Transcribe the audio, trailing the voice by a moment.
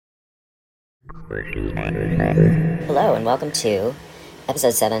Hello and welcome to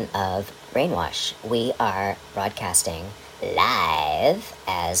episode 7 of Brainwash. We are broadcasting live,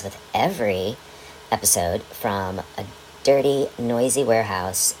 as with every episode, from a dirty, noisy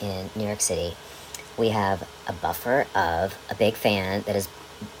warehouse in New York City. We have a buffer of a big fan that is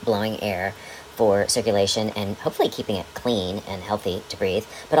blowing air for circulation and hopefully keeping it clean and healthy to breathe,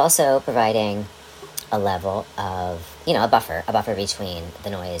 but also providing a level of, a buffer between the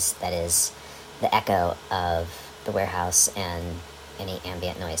noise that is the echo of the warehouse and any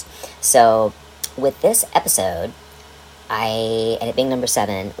ambient noise. So with this episode, and it being number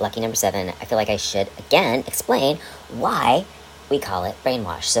 7, lucky number 7, I feel like I should again explain why we call it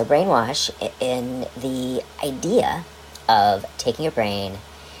brainwash. So brainwash, in the idea of taking your brain,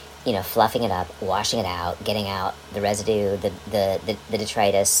 fluffing it up, washing it out, getting out the residue, the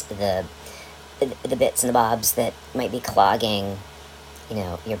detritus, the bits and the bobs that might be clogging,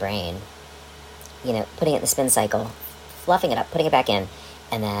 your brain, putting it in the spin cycle, fluffing it up, putting it back in,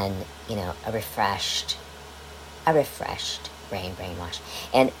 and then, a refreshed brainwash.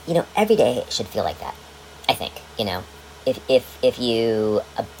 And, every day should feel like that, I think, if you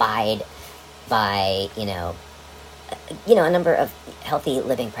abide by, a number of healthy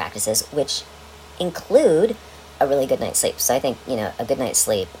living practices, which include a really good night's sleep. So I think, a good night's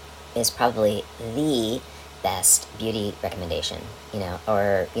sleep is probably the best beauty recommendation,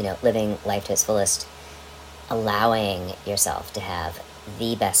 or, living life to its fullest, allowing yourself to have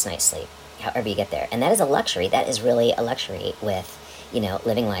the best night's sleep, however you get there. And that is a luxury. That is really a luxury with,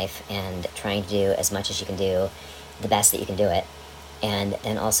 living life and trying to do as much as you can do, the best that you can do it. And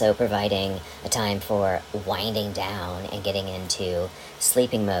then also providing a time for winding down and getting into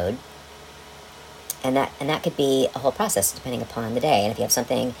sleeping mode. And that could be a whole process depending upon the day. And if you have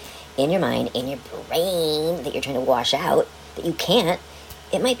something in your mind, in your brain that you're trying to wash out that you can't,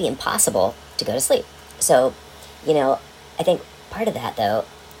 it might be impossible to go to sleep. So, I think part of that though,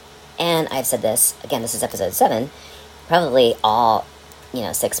 and I've said this, again, this is episode 7, probably all,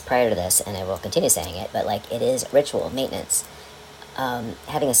 6 prior to this, and I will continue saying it, but it is ritual maintenance,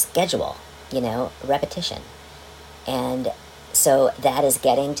 having a schedule, repetition. And so that is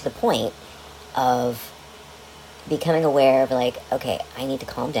getting to the point of becoming aware of okay, I need to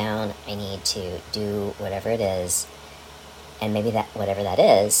calm down, I need to do whatever it is, and maybe that whatever that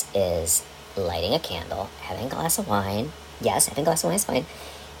is lighting a candle, having a glass of wine. Yes, having a glass of wine is fine.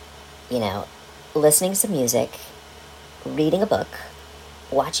 Listening to some music, reading a book,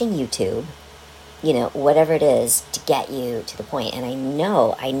 watching YouTube, whatever it is to get you to the point. And I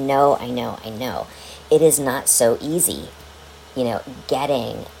know, it is not so easy,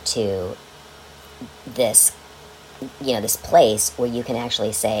 getting to this, this place where you can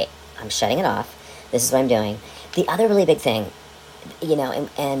actually say, I'm shutting it off. This is what I'm doing. The other really big thing,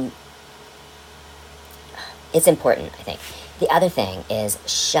 and it's important, I think. The other thing is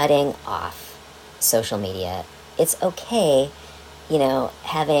shutting off social media. It's okay,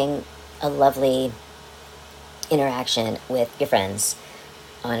 having a lovely interaction with your friends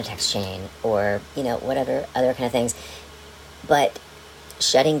on a text chain or, whatever other kind of things. But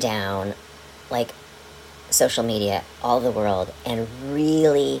shutting down, social media, all the world, and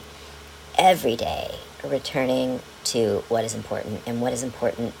really every day returning to what is important. And what is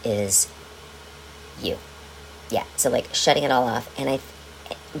important is you. Yeah, so shutting it all off. And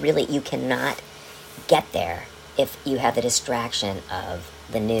really, you cannot get there if you have the distraction of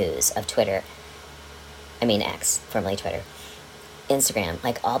the news, of Twitter. I mean X, formerly Twitter. Instagram,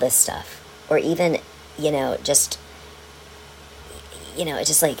 all this stuff. Or even, just,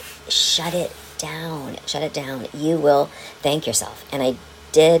 it's just shut it down. Shut it down. You will thank yourself. And I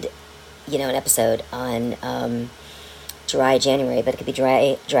did, an episode on dry January, but it could be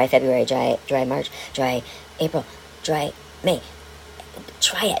dry February, dry March, dry April, dry May.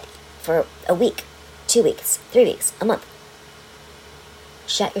 Try it for a week, 2 weeks, 3 weeks, a month.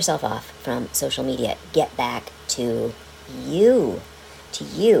 Shut yourself off from social media. Get back to you, to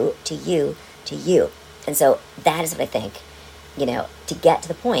you, to you, to you. And so that is what I think, to get to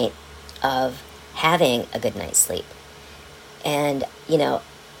the point of having a good night's sleep. And,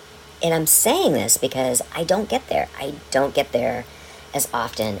 and I'm saying this because I don't get there. I don't get there as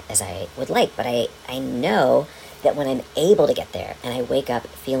often as I would like. But I know that when I'm able to get there and I wake up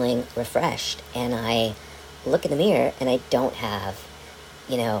feeling refreshed and I look in the mirror and I don't have,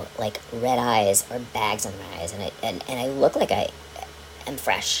 red eyes or bags under my eyes and I look like I am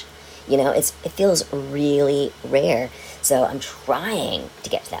fresh, it feels really rare. So I'm trying to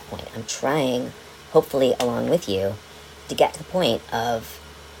get to that point. I'm trying, hopefully along with you, to get to the point of,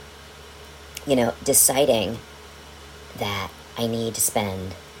 deciding that I need to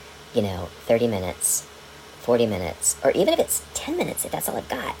spend 30 minutes, 40 minutes, or even if it's 10 minutes, if that's all I've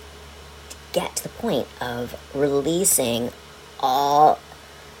got, to get to the point of releasing all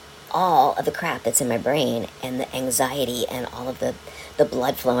of the crap that's in my brain and the anxiety and all of the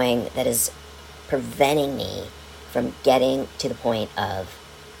blood flowing that is preventing me from getting to the point of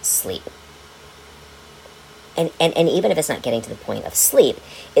sleep. And even if it's not getting to the point of sleep,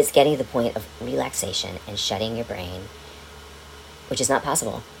 it's getting to the point of relaxation and shutting your brain, which is not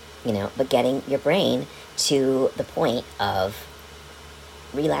possible, but getting your brain to the point of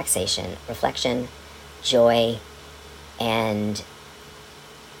relaxation, reflection, joy, and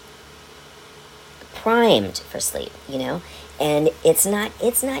primed for sleep, and it's not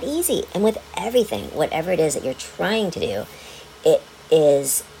easy. And with everything, whatever it is that you're trying to do, it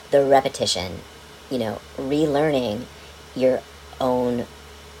is the repetition, relearning your own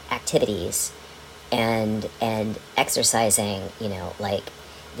activities and exercising, like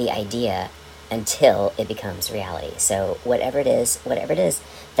the idea until it becomes reality. So whatever it is,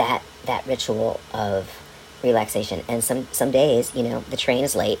 that ritual of relaxation. And some days, the train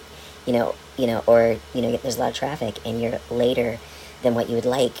is late, or there's a lot of traffic and you're later than what you would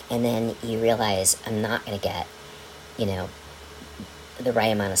like, and then you realize I'm not going to get, the right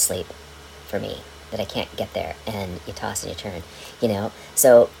amount of sleep for me, that I can't get there, and you toss and you turn,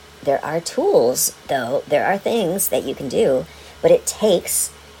 So there are tools, though, there are things that you can do, but it takes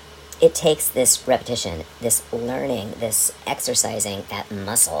this repetition, this learning, this exercising that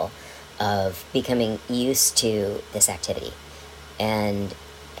muscle of becoming used to this activity. And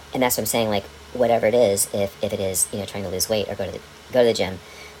that's what I'm saying, like, whatever it is, if it is, trying to lose weight or go to the gym,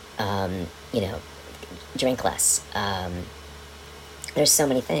 drink less. There's so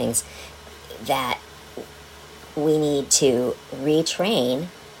many things that we need to retrain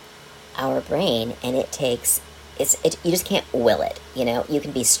our brain, and you just can't will it, You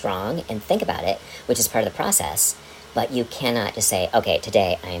can be strong and think about it, which is part of the process, but you cannot just say, okay,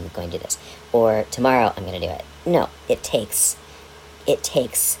 today I am going to do this, or tomorrow I'm going to do it. No, it takes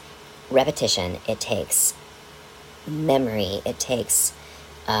repetition, it takes memory, it takes,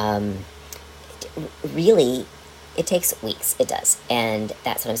 really, it takes weeks, it does. And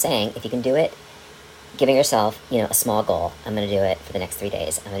that's what I'm saying. If you can do it, giving yourself, a small goal. I'm going to do it for the next 3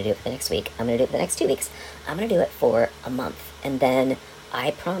 days. I'm going to do it for the next week. I'm going to do it for the next 2 weeks. I'm going to do it for a month. And then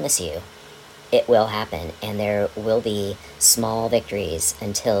I promise you, it will happen. And there will be small victories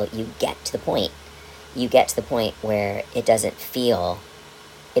until you get to the point. You get to the point where it doesn't feel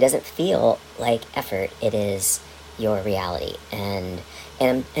like effort. It is your reality. And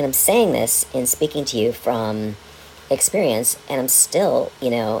I'm saying this in speaking to you from experience, and I'm still,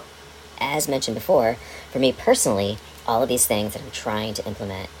 as mentioned before, for me personally, all of these things that I'm trying to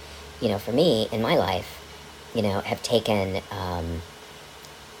implement, for me in my life, have taken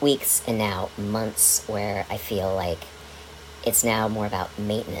weeks and now months, where I feel like it's now more about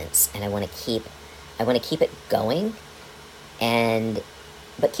maintenance, and I want to keep it going.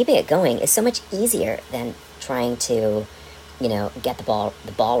 But keeping it going is so much easier than trying to, get the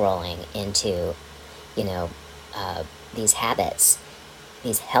ball rolling into, these habits,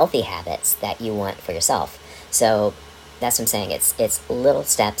 these healthy habits that you want for yourself. So that's what I'm saying. It's little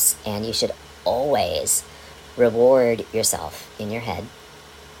steps, and you should always reward yourself in your head.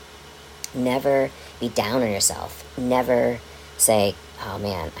 Never be down on yourself. Never say, oh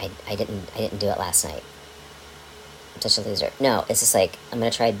man, I didn't do it last night. I'm such a loser. No, it's just like, I'm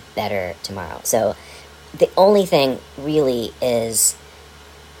going to try better tomorrow. So the only thing really is,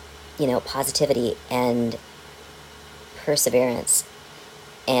 positivity and perseverance.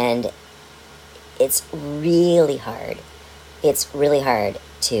 And it's really hard. It's really hard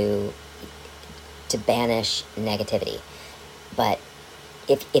to banish negativity. But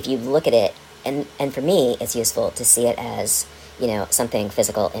if you look at it, and for me, it's useful to see it as, something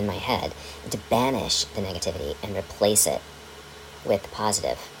physical in my head, and to banish the negativity and replace it with the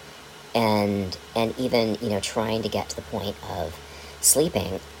positive. And even, trying to get to the point of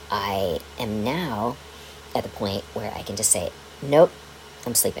sleeping, I am now at the point where I can just say, nope,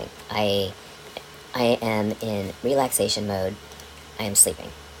 I'm sleeping. I am in relaxation mode. I am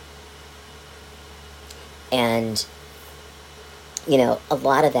sleeping. And, a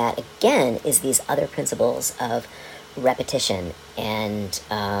lot of that, again, is these other principles of repetition, and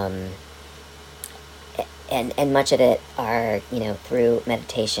much of it are, through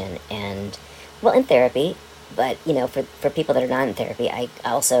meditation and, in therapy. But, for people that are not in therapy, I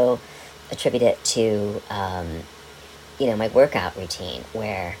also attribute it to, my workout routine,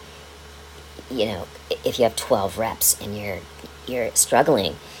 where, if you have 12 reps and you're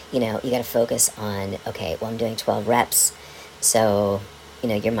struggling, you got to focus on, okay, well, I'm doing 12 reps. So,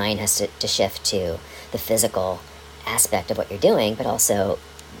 your mind has to shift to the physical aspect of what you're doing, but also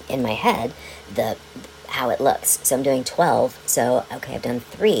in my head, how it looks. So I'm doing 12. So, okay, I've done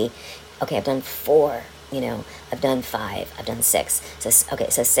 3. Okay, I've done 4. I've done 5. I've done 6. So, okay,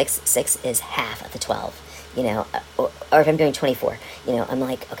 so 6 is half of the 12. Or if I'm doing 24, I'm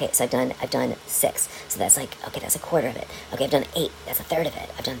like, okay, so I've done 6. So that's like, okay, that's a quarter of it. Okay, I've done 8. That's a third of it.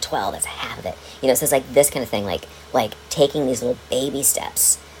 I've done 12. That's half of it. So it's like this kind of thing, like taking these little baby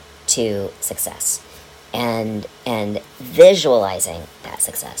steps to success, and visualizing that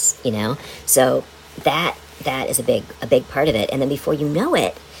success. So that is a big part of it. And then before you know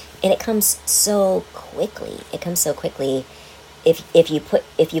it, and it comes so quickly. If you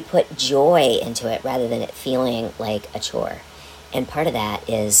put joy into it rather than it feeling like a chore. And part of that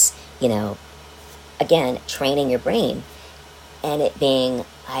is, again, training your brain, and it being,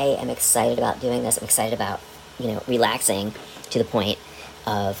 I am excited about doing this. I'm excited about, relaxing to the point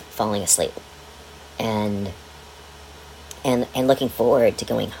of falling asleep, and looking forward to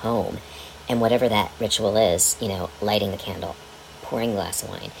going home, and whatever that ritual is, lighting the candle, pouring a glass of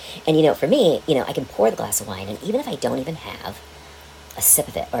wine. And, for me, I can pour the glass of wine, and even if I don't even have a sip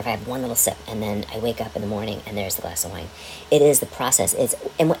of it, or if I have one little sip, and then I wake up in the morning and there's the glass of wine, it is the process.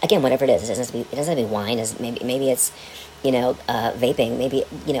 And again, whatever it is, it doesn't have to be wine. Maybe it's, vaping, maybe,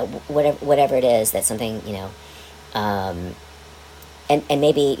 whatever it is, that's something, and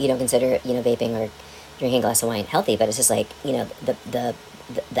maybe you don't consider, vaping or drinking a glass of wine healthy, but it's just like, the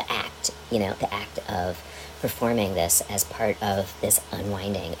act, the act of performing this as part of this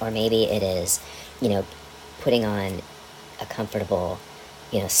unwinding. Or maybe it is, putting on a comfortable,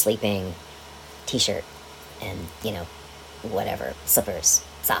 sleeping t-shirt and, whatever, slippers,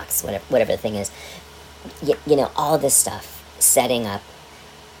 socks, whatever the thing is, all of this stuff, setting up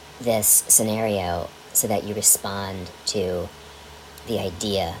this scenario so that you respond to the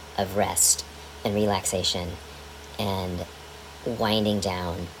idea of rest and relaxation and winding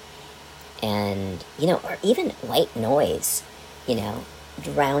down, and, or even white noise,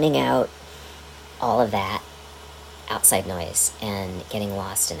 drowning out all of that outside noise and getting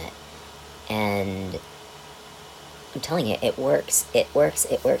lost in it. And I'm telling you, it works.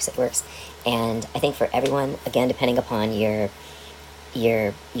 And I think for everyone, again, depending upon your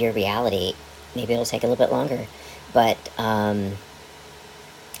reality, maybe it'll take a little bit longer, but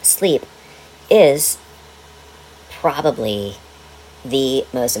sleep is probably the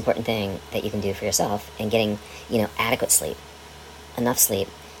most important thing that you can do for yourself, and getting, adequate sleep, enough sleep,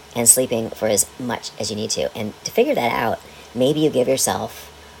 and sleeping for as much as you need to. And to figure that out, maybe you give yourself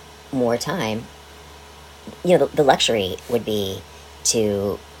more time. The luxury would be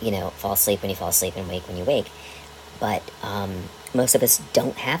to, fall asleep when you fall asleep and wake when you wake. But most of us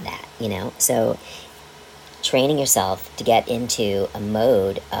don't have that, So training yourself to get into a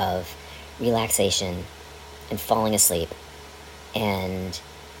mode of relaxation and falling asleep and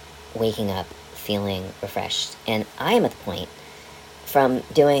waking up feeling refreshed. And I am at the point, from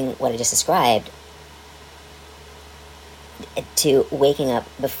doing what I just described, to waking up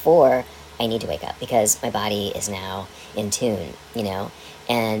before I need to wake up, because my body is now in tune,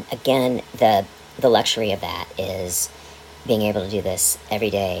 And again, the luxury of that is being able to do this every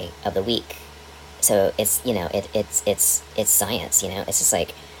day of the week. So it's, it's science, It's just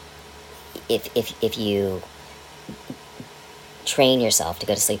like, if you train yourself to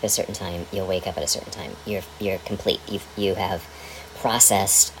go to sleep at a certain time, you'll wake up at a certain time. You're complete. You have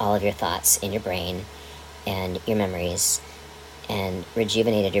processed all of your thoughts in your brain and your memories, and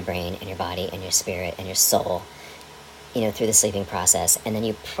rejuvenated your brain and your body and your spirit and your soul, through the sleeping process. And then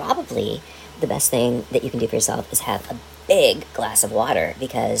the best thing that you can do for yourself is have a big glass of water,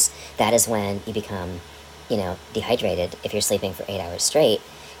 because that is when you become, dehydrated. If you're sleeping for 8 hours straight,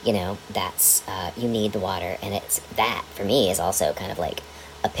 that's, you need the water. And it's that, for me, is also kind of like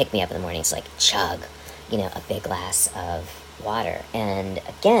a pick-me-up in the morning. It's like chug, a big glass of water. And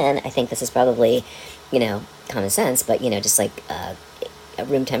again, I think this is probably, common sense, but, just like a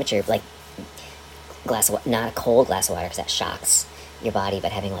room temperature, like glass of water, not a cold glass of water, because that shocks your body,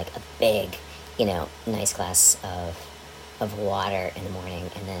 but having like a big, nice glass of water in the morning,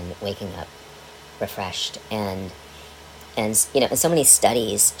 and then waking up refreshed. And so many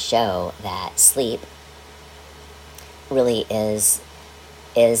studies show that sleep really is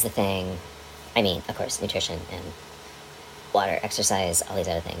the thing. I mean, of course, nutrition and water, exercise, all these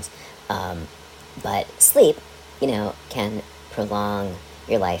other things. But sleep, can prolong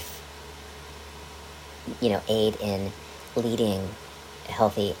your life, aid in leading a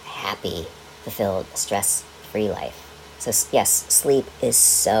healthy, happy, fulfilled, stress-free life. So yes, sleep is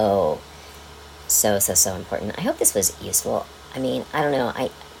so important. I hope this was useful. I mean, I don't know. I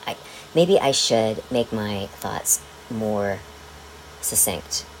maybe I should make my thoughts more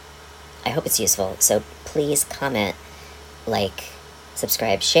succinct. I hope it's useful. So please comment, like,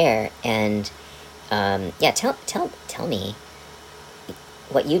 subscribe, share, and yeah, tell me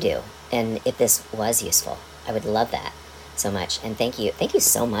what you do and if this was useful. I would love that so much. And thank you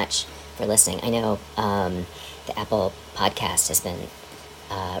so much for listening. I know the Apple podcast has been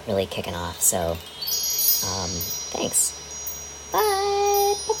really kicking off. So thanks.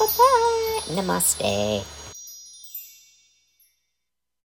 Bye. Bye. Bye. Bye. Namaste.